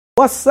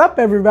What's up,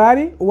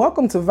 everybody?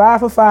 Welcome to Vibe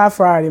for Five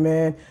Friday,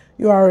 man.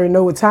 You already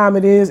know what time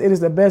it is. It is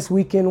the best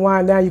weekend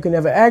wind down you can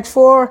ever ask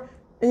for.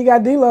 And you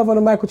got D-Love on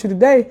the mic with you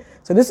today.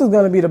 So this is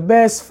going to be the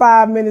best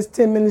 5 minutes,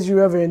 10 minutes you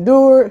ever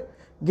endured.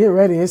 Get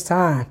ready. It's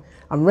time.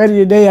 I'm ready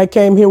today. I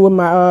came here with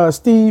my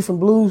Steve from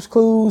Blues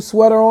Clues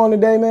sweater on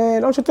today,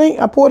 man. Don't you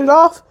think? I pulled it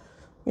off.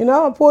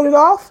 I pulled it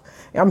off.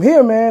 I'm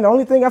here, man. The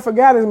only thing I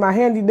forgot is my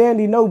handy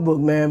dandy notebook,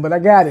 man. But I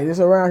got it. It's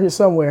around here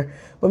somewhere.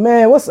 But,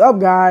 man, what's up,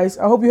 guys?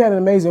 I hope you had an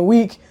amazing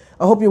week.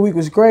 I hope your week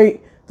was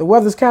great. The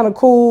weather's kind of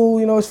cool.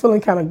 It's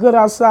feeling kind of good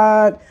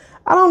outside.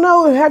 I don't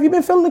know. Have you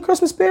been feeling the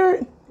Christmas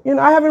spirit?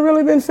 I haven't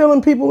really been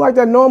feeling people like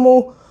that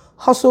normal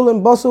hustle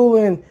and bustle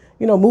and,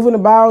 moving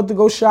about to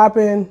go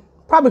shopping.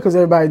 Probably because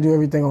everybody do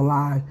everything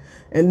online.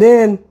 And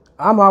then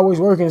I'm always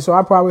working, so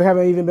I probably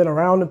haven't even been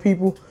around the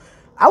people.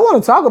 I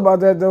want to talk about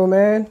that, though,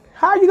 man.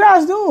 How are you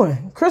guys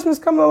doing? Christmas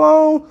coming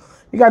along.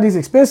 You got these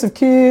expensive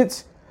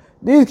kids.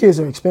 These kids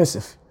are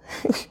expensive.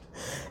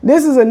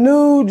 This is a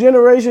new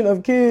generation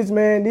of kids,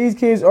 man. These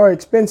kids are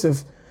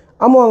expensive.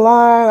 I'm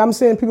online. I'm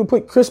seeing people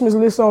put Christmas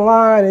lists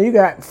online, and you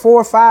got 4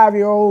 or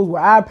 5-year-olds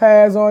with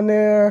iPads on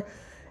there,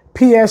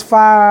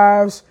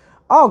 PS5s,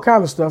 all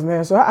kind of stuff,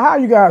 man. So how are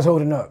you guys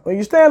holding up? Are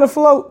you staying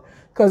afloat?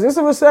 Because it's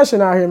a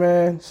recession out here,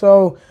 man.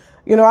 So,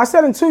 I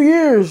said in 2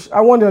 years I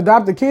wanted to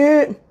adopt a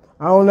kid.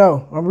 I don't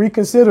know. I'm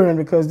reconsidering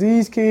because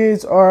these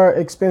kids are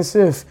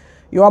expensive.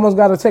 You almost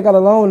got to take out a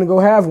loan to go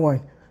have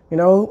one.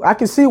 I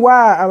can see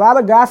why a lot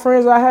of guy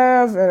friends I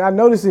have, and I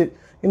notice it,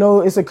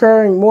 it's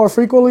occurring more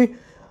frequently,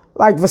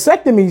 like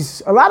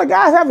vasectomies. A lot of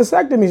guys have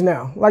vasectomies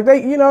now. Like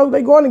they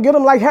going to get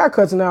them like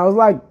haircuts now. It's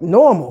like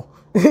normal.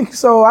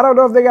 So I don't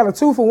know if they got a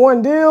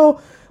 2-for-1 deal,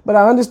 but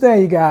I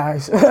understand you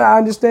guys. I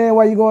understand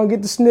why you're going to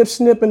get the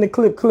snip and the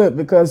clip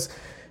because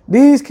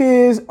these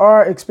kids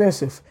are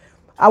expensive.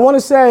 I want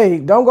to say,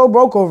 don't go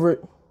broke over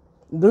it.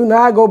 Do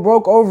not go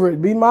broke over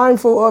it. Be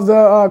mindful of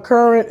the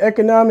current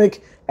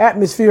economic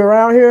atmosphere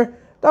around here.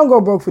 Don't go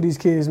broke for these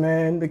kids,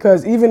 man,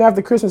 because even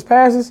after Christmas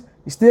passes,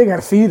 you still got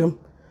to feed them.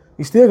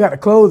 You still got to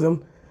clothe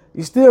them.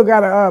 You still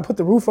got to put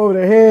the roof over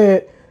their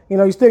head.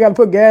 You still got to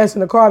put gas in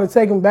the car to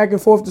take them back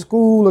and forth to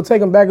school or take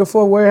them back and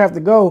forth where they have to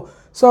go.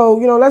 So,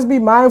 let's be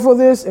mindful of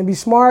this and be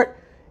smart.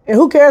 And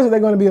who cares if they're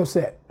going to be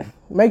upset?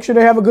 Make sure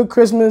they have a good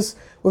Christmas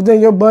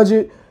within your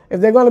budget.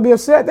 If they're going to be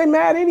upset, they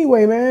mad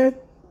anyway, man.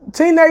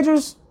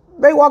 Teenagers,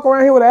 they walk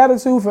around here with an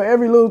attitude for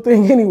every little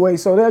thing anyway,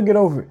 so they'll get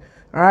over it.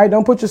 All right,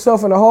 don't put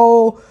yourself in a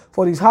hole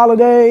for these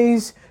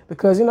holidays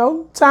because,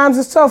 times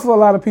is tough for a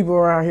lot of people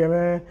around here,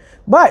 man.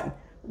 But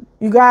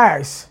you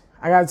guys,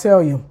 I got to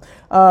tell you,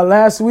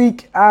 last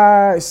week,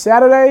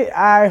 Saturday,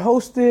 I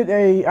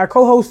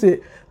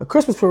co-hosted a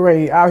Christmas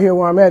parade out here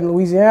where I'm at in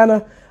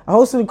Louisiana. I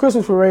hosted a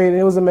Christmas parade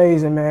and it was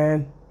amazing,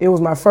 man. It was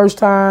my first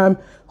time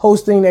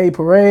hosting a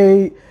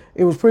parade.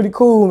 It was pretty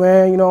cool,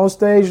 man. On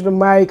stage with the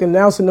mic,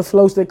 announcing the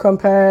floats that come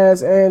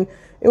past, and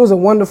it was a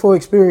wonderful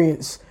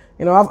experience.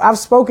 I've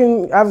spoke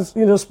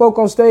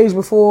on stage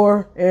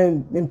before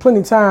and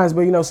plenty times,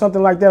 but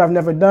something like that I've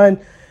never done.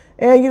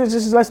 And it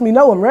just lets me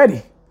know I'm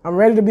ready. I'm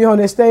ready to be on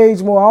that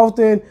stage more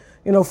often,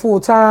 full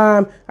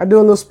time. I do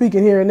a little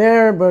speaking here and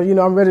there, but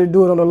I'm ready to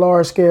do it on a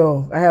large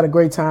scale. I had a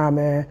great time,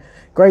 man.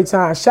 Great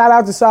time. Shout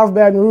out to South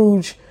Baton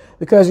Rouge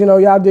because,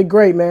 y'all did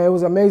great, man. It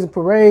was an amazing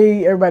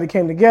parade. Everybody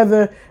came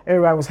together.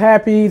 Everybody was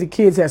happy. The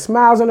kids had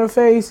smiles on their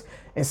face.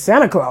 And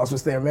Santa Claus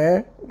was there,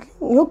 man.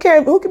 Who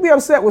can be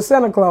upset with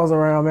Santa Claus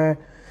around, man?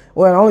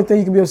 Well, the only thing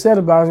you can be upset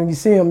about is when you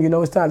see him,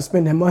 it's time to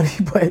spend that money.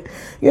 But,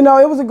 it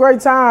was a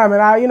great time.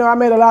 And I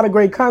made a lot of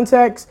great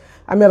contacts.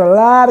 I met a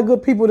lot of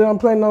good people that I'm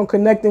planning on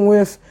connecting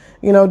with,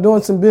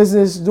 doing some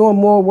business, doing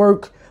more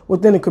work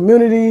within the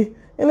community.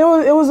 And it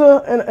was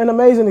an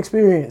amazing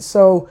experience.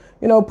 So,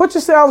 put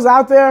yourselves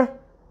out there,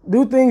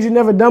 do things you've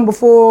never done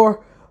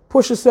before,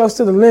 push yourselves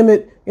to the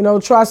limit,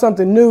 try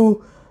something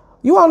new.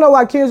 You all know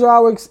why kids are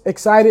always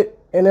excited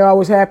and they're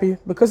always happy?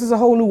 Because it's a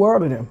whole new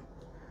world to them.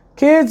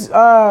 Kids,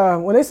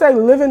 when they say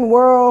living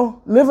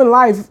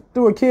life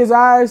through a kid's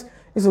eyes,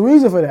 it's a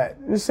reason for that.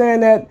 It's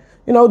saying that,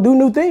 do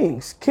new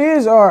things.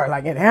 Kids are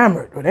like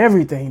enamored with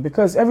everything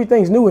because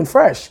everything's new and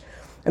fresh.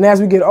 And as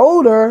we get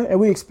older and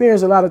we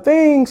experience a lot of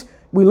things,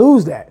 we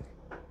lose that.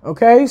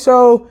 Okay,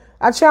 so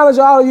I challenge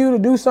all of you to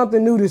do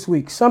something new this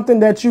week, something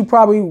that you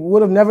probably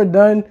would have never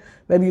done.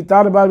 Maybe you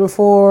thought about it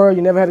before,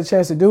 you never had a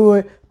chance to do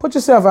it. Put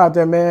yourself out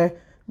there, man.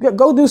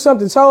 Go do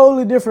something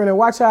totally different and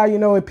watch how,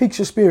 it piques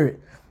your spirit.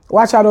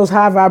 Watch how those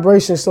high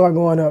vibrations start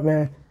going up,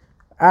 man.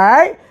 All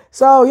right?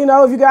 So,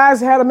 if you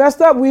guys had a messed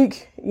up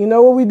week, you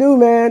know what we do,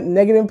 man.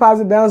 Negative and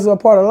positive balances are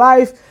part of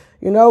life.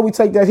 We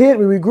take that hit,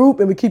 we regroup,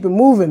 and we keep it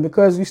moving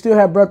because we still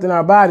have breath in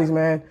our bodies,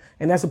 man.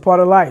 And that's a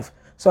part of life.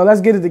 So let's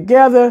get it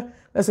together.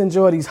 Let's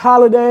enjoy these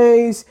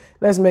holidays.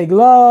 Let's make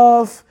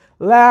love,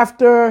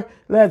 laughter.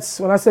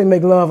 When I say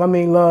make love, I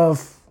mean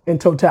love in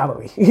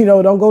totality.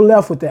 Don't go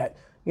left with that.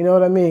 You know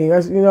what I mean?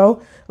 That's,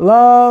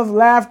 love,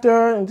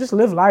 laughter, and just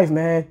live life,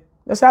 man.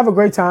 Let's have a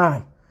great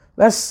time.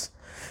 Let's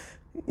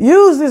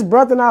use this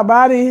breath in our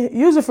body.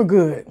 Use it for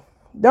good.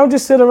 Don't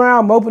just sit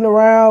around moping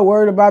around,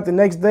 worried about the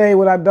next day,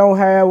 what I don't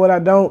have, what I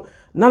don't.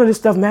 None of this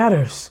stuff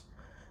matters.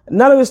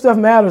 None of this stuff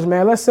matters,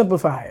 man. Let's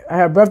simplify it. I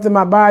have breath in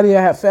my body.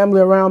 I have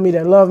family around me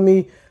that love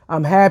me.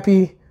 I'm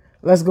happy.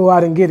 Let's go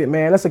out and get it,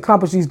 man. Let's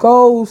accomplish these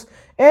goals.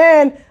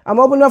 And I'm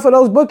open up for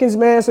those bookings,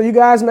 man. So you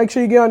guys make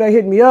sure you get on there,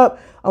 hit me up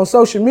on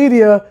social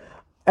media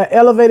at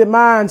Elevated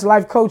Minds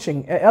Life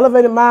Coaching, at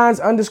Elevated Minds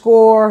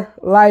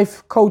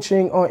 _Life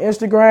Coaching on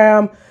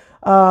Instagram.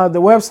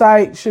 The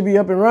website should be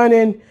up and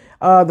running.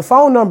 The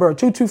phone number,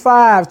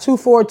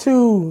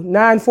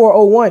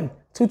 225-242-9401.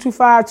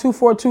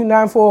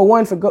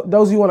 225-242-9401 for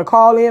those of you want to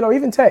call in or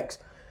even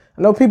text.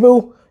 I know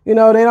people, they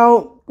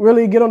don't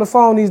really get on the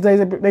phone these days.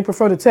 They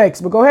prefer to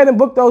text. But go ahead and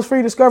book those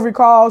free discovery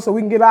calls so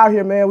we can get out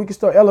here, man. We can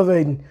start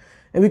elevating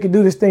and we can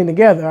do this thing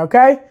together,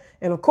 okay?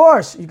 And of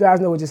course, you guys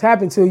know what just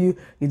happened to you.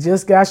 You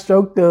just got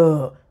stroked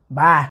up.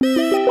 Bye.